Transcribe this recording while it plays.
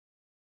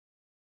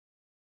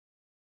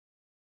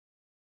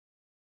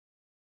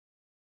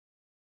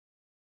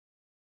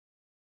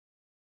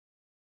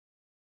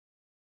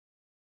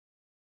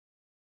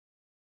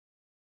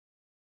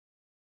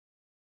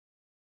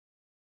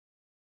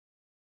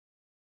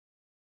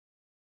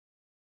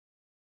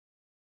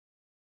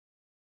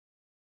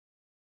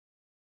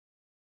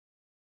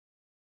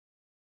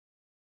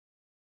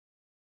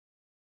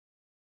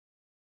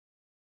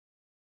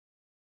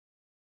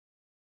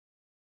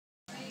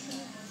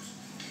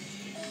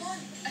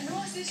I know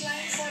what's this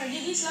line for already.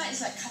 This line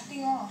is like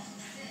cutting off.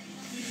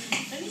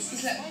 That means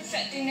it's like one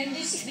fat thing, then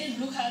this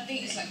blue colour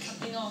thing is like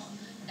cutting off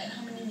at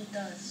how many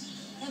meters?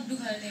 What blue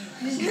colour thing?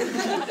 This blue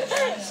colour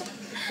thing.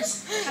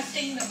 It's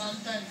cutting the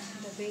mountain.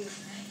 The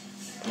base.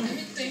 I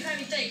mean 25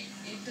 meter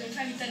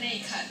then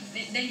you cut.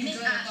 Then you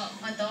draw the top.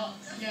 On top.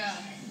 Yeah.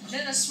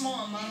 Then a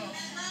small amount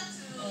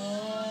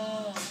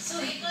of so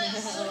you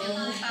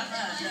move up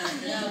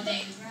the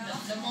thing.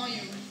 The more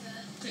you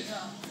click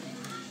up.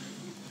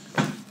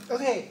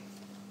 Okay.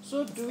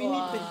 So do we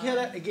need to hear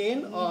that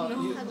again, or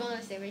you,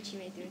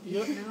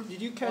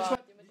 did you catch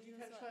what? Did you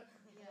catch what?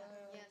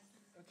 Yes.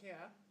 Okay.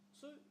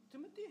 So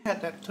Timothy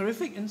had that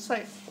terrific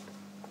insight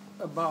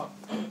about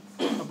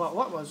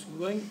what was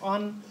going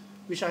on,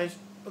 which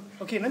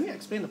okay. Let me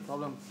explain the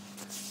problem.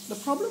 The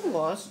problem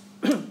was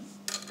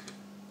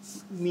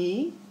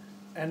me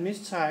and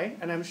Miss Tsai,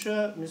 and I'm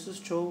sure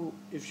Mrs. Cho,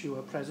 if she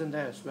were present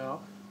there as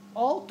well,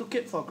 all took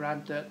it for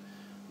granted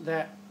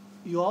that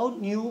you all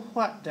knew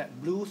what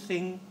that blue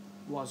thing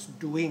was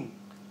doing.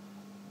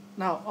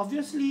 Now,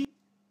 obviously,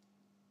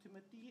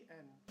 Timothy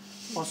and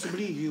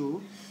possibly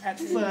you at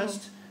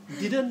first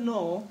didn't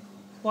know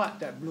what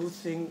that blue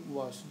thing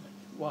was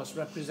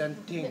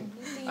representing.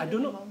 I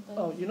don't know.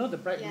 Oh, you know the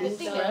bright blue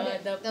square?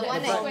 The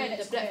one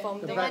that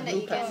platform. The bright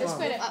blue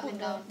platform. Up and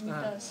down. You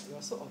are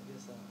so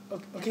obvious.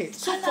 Okay,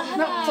 so for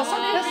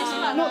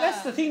some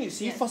that's the thing, you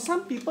see. For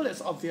some people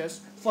it's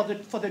obvious. For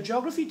the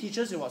geography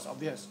teachers it was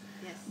obvious.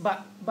 Yes.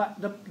 But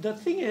the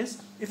thing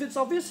is, if it's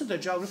obvious to the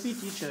geography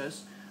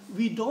teachers,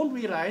 we don't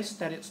realize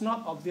that it's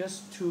not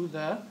obvious to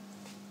the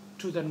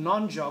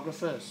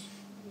non-geographers,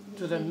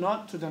 to the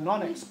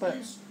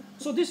non-experts.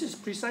 So this is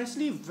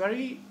precisely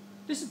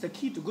this is the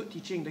key to good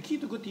teaching. The key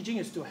to good teaching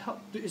is to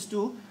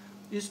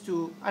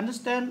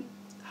understand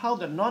how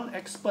the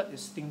non-expert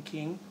is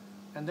thinking,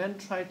 and then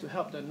try to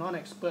help the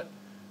non-expert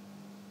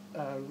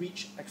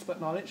reach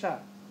expert knowledge.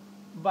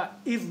 But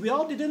if we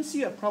all didn't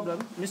see a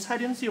problem, Miss Hai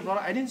didn't see a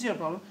problem, I didn't see a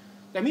problem,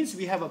 that means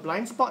we have a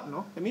blind spot,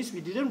 no? That means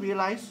we didn't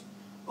realize,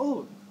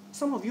 oh,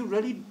 some of you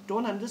really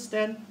don't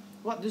understand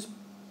what this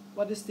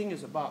thing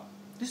is about.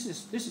 This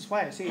is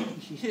why I say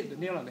he hit the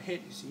nail on the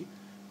head, you see,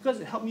 because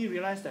it helped me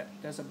realize that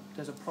there's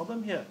a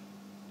problem here.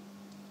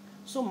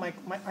 So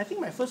I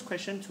think my first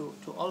question to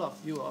all of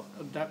you,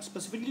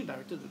 specifically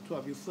directed to the two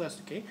of you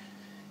first, okay,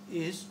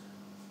 is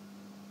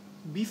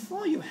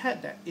before you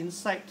had that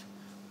insight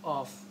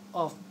of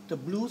the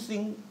blue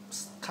thing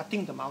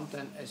cutting the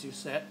mountain, as you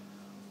said,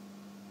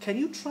 can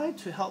you try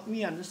to help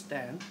me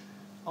understand,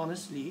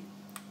 honestly,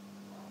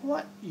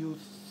 what you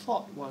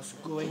thought was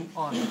going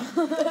on?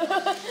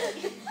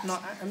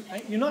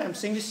 No, I'm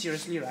saying this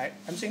seriously, right?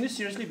 I'm saying this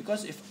seriously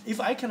because if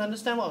I can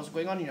understand what was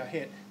going on in your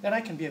head, then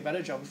I can be a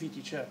better geography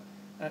teacher.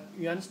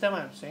 You understand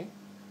what I'm saying?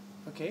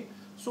 Okay.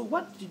 So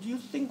what did you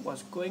think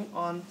was going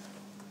on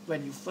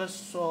when you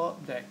first saw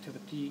the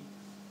activity?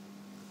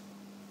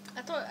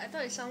 I thought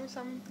it's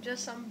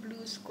just some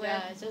blue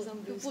square. Yeah, just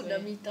some blue put square.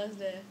 the meters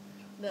there.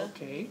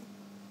 Okay.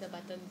 The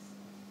buttons.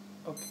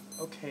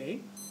 Okay.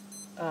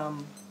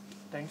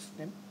 Thanks,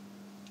 Tim.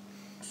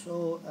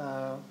 So,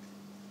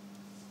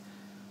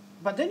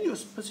 but then you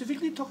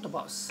specifically talked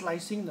about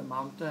slicing the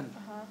mountain.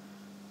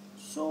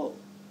 So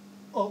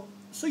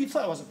you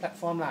thought it was a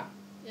platform, lah?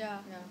 Yeah.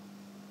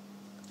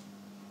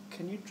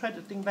 Can you try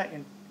to think back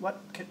and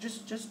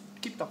just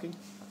keep talking.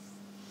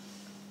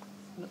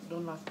 No,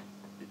 don't laugh.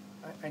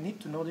 I need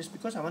to know this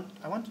because I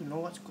want to know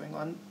what's going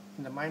on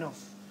in the mind of.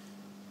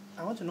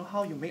 I want to know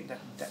how you made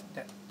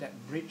that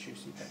bridge, you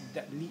see,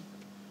 that leap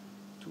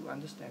to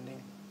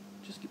understanding.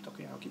 Just keep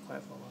talking. I'll keep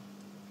quiet for a while.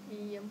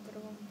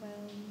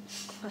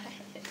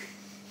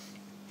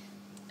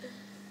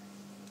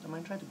 Am I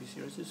trying to be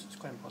serious? This is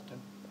quite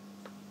important.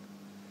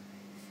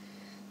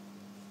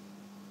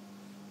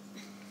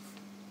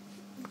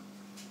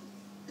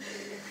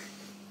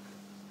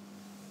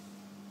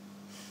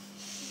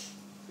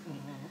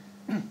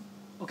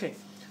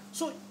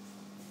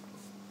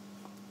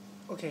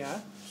 Okay,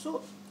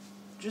 so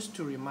just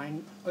to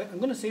remind, I'm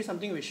going to say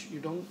something which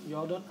you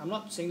all don't. I'm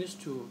not saying this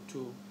to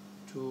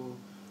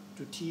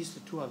tease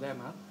the two of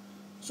them.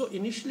 So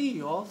initially,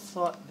 you all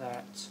thought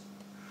that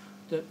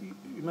you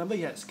remember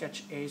you had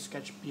sketch A,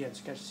 sketch B, and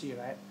sketch C,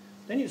 right?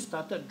 Then you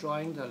started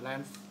drawing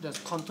the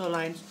contour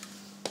lines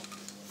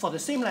for the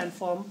same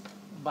landform,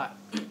 but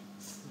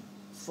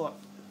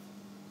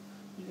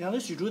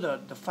unless you drew the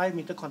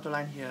 5-meter contour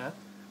line here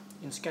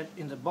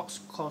in the box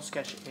called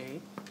sketch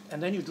A,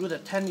 and then you drew the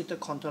 10-meter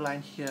contour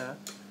line here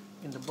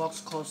in the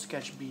box called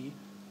sketch B,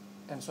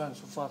 and so on and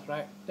so forth,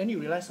 right? Then you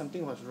realized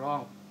something was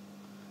wrong.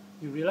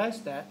 You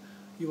realized that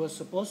you were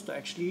supposed to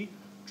actually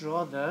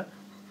draw the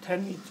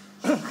 10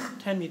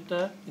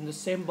 meter in the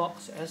same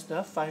box as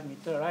the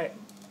 5-meter, right?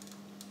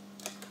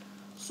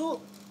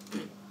 So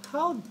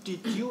how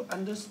did you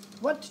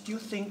what did you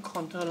think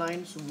contour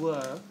lines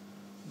were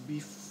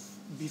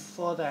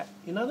before that?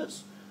 In other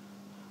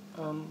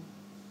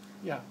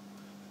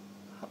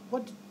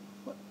words,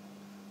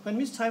 when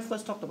Miss Tsai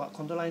first talked about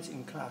contour lines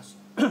in class,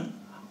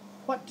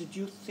 what did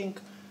you think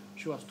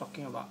she was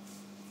talking about?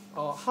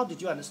 Or how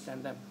did you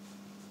understand them?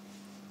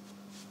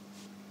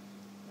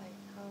 Like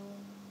how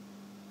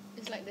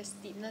it's like the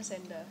steepness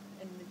and the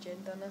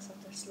gentleness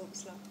of the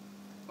slopes lah.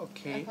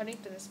 Okay. According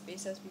to the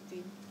spaces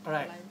between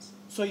Alright. the lines.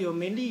 So you're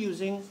mainly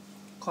using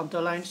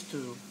contour lines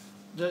to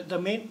the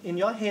main in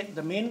your head,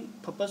 the main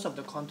purpose of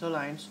the contour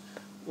lines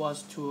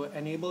was to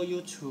enable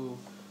you to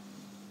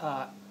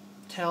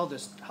tell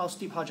this how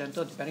steep, how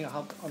gentle, depending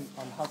on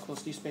how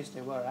closely spaced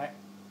they were, right?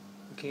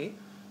 Okay.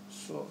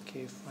 So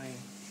okay, fine.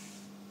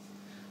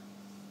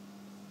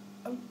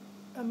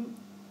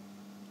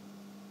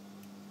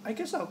 I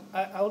guess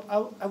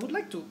I would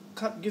like to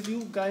give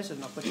you guys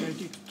an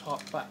opportunity to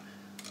talk, but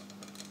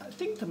I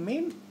think the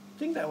main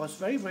thing that was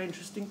very, very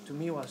interesting to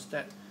me was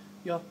that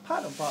your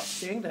part about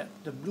saying that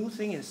the blue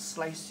thing is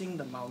slicing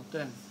the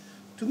mountain.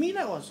 To me,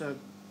 that was a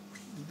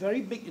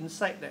very big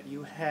insight that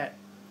you had,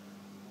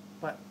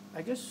 but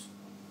I guess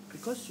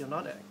because you're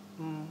not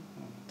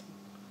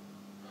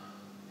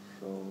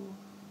so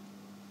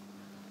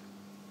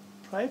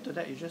prior to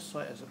that you just saw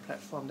it as a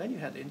platform, then you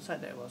had the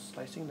insight that it was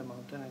slicing the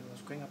mountain and it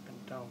was going up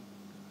and down.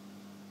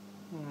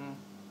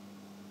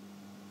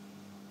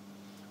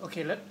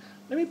 Okay, let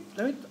me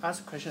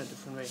ask a question a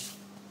different way.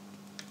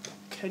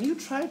 Can you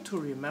try to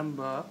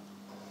remember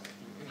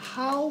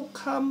how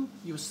come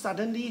you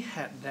suddenly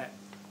had that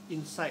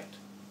insight?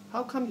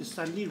 How come you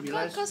suddenly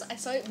realized? Because I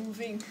saw it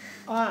moving.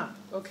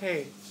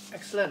 Okay,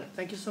 excellent.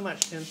 Thank you so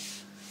much, Tim.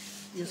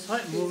 You saw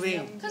it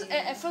moving. Because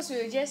at first we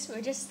were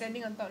just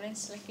standing on top and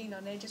slacking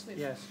down there, just wait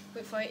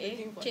for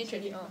it change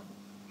already.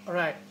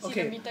 Alright, See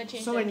the meter okay.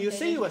 change, So when you then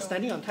say you were go.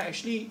 standing on top,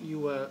 actually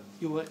you're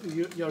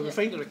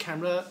referring to the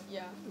camera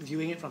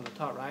viewing it from the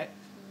top, right?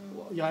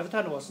 Your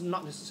avatar was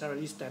not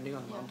necessarily standing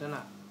on the mountain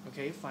lah.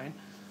 Okay, fine.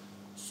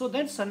 So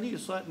then suddenly you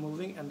saw it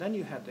moving, and then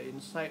you had the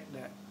insight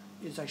that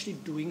it's actually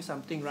doing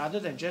something rather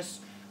than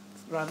just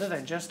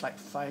like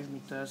 5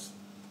 meters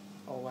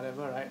or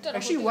whatever, right?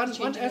 Actually, one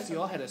F you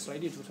all had a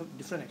slightly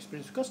different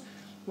experience, because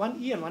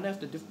 1E and 1F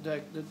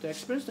the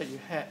experience that you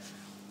had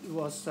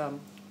was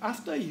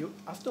after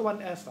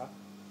 1F.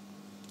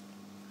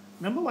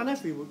 Remember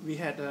 1F we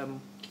had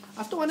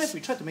after 1F we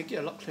tried to make it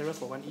a lot clearer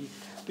for 1E,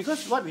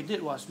 because what we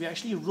did was we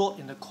actually wrote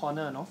in the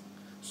corner, no?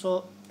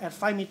 So at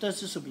 5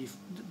 meters this would be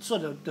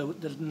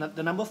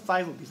the number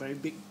 5 would be very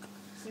big.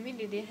 You mean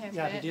they didn't have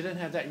Yeah, that? they didn't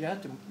have that. You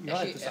had to.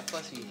 Actually, at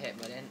first we had,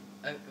 but then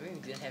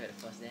we didn't have it at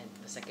first. Then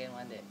the second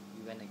one that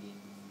we went again.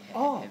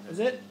 Is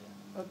it?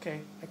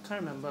 Okay, I can't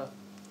remember.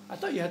 I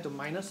thought you had to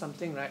minus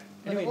something, right?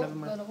 Anyway, never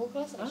mind. The whole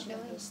class actually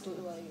understood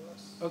what it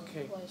was.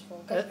 Okay. What it's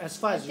for. As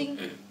far I as you. think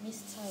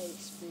Miss Tsai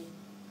explained.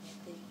 I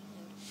think.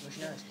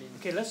 Yeah.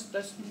 Okay,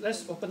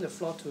 let's open the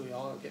floor to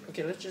y'all.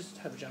 Okay, let's just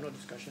have a general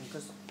discussion,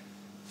 because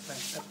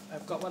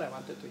I've got what I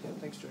wanted to hear.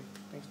 Thanks, Joey.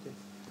 Thanks, Dave.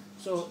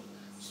 So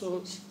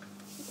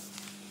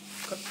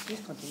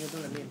please continue.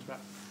 Don't let me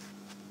interrupt.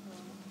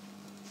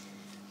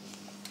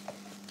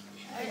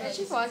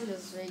 Actually, for us, it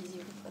was very easy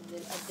to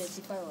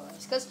identify what it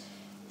was,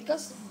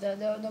 because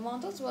the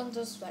mountains weren't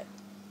just like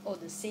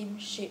the same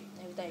shape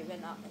every time it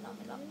went up and up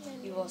and up.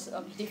 It was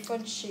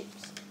different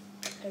shapes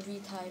every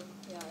time.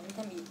 Yeah, every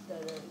time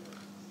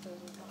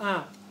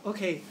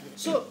Okay.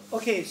 So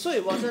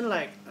it wasn't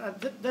like I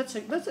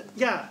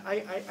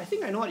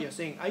think I know what you're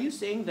saying. Are you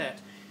saying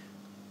that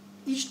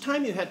each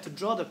time you had to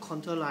draw the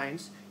contour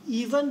lines,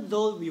 even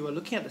though we were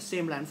looking at the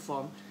same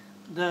landform,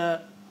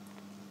 the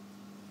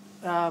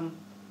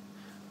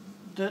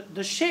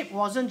shape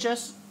wasn't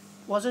just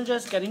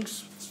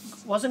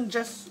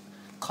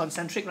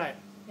concentric, right?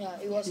 Yeah,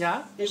 it was.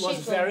 Yeah, it was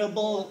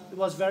variable. It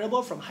was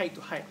variable from height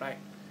to height, right?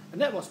 And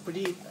that was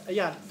pretty.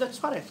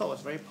 That's what I thought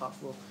was very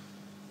powerful.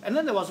 And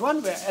then there was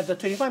one where at the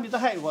 25-meter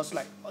height it was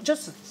like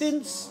just a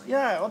thin.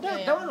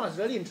 That one was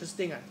really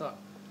interesting, I thought.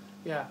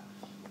 Yeah.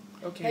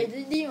 Okay.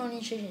 It didn't only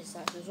change in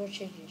size; it also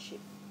changed in shape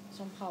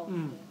somehow.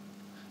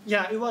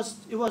 Yeah, it was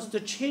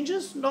the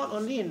changes not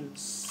only in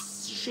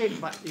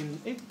shape but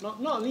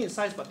not only in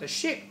size, but the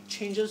shape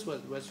changes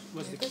was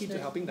the key to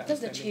helping that. Because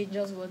the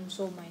changes weren't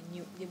so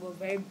minute; they were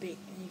very big,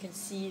 and you can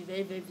see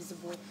very, very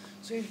visible.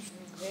 So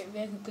very,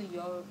 very quickly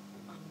you'll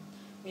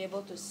be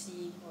able to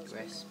see what's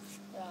going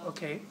on.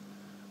 Okay.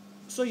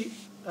 So you,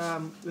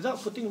 without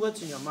putting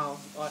words in your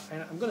mouth,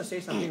 I'm going to say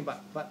something,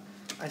 but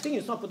I think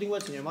it's not putting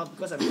words in your mouth,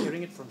 because I'm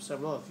hearing it from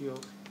several of you,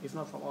 if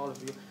not from all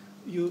of you.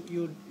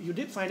 You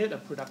did find it a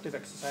productive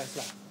exercise,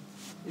 lah.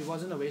 It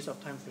wasn't a waste of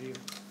time for you.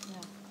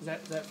 Yeah.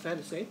 Is that fair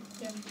to say?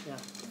 Yeah. Yeah.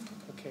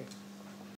 Okay.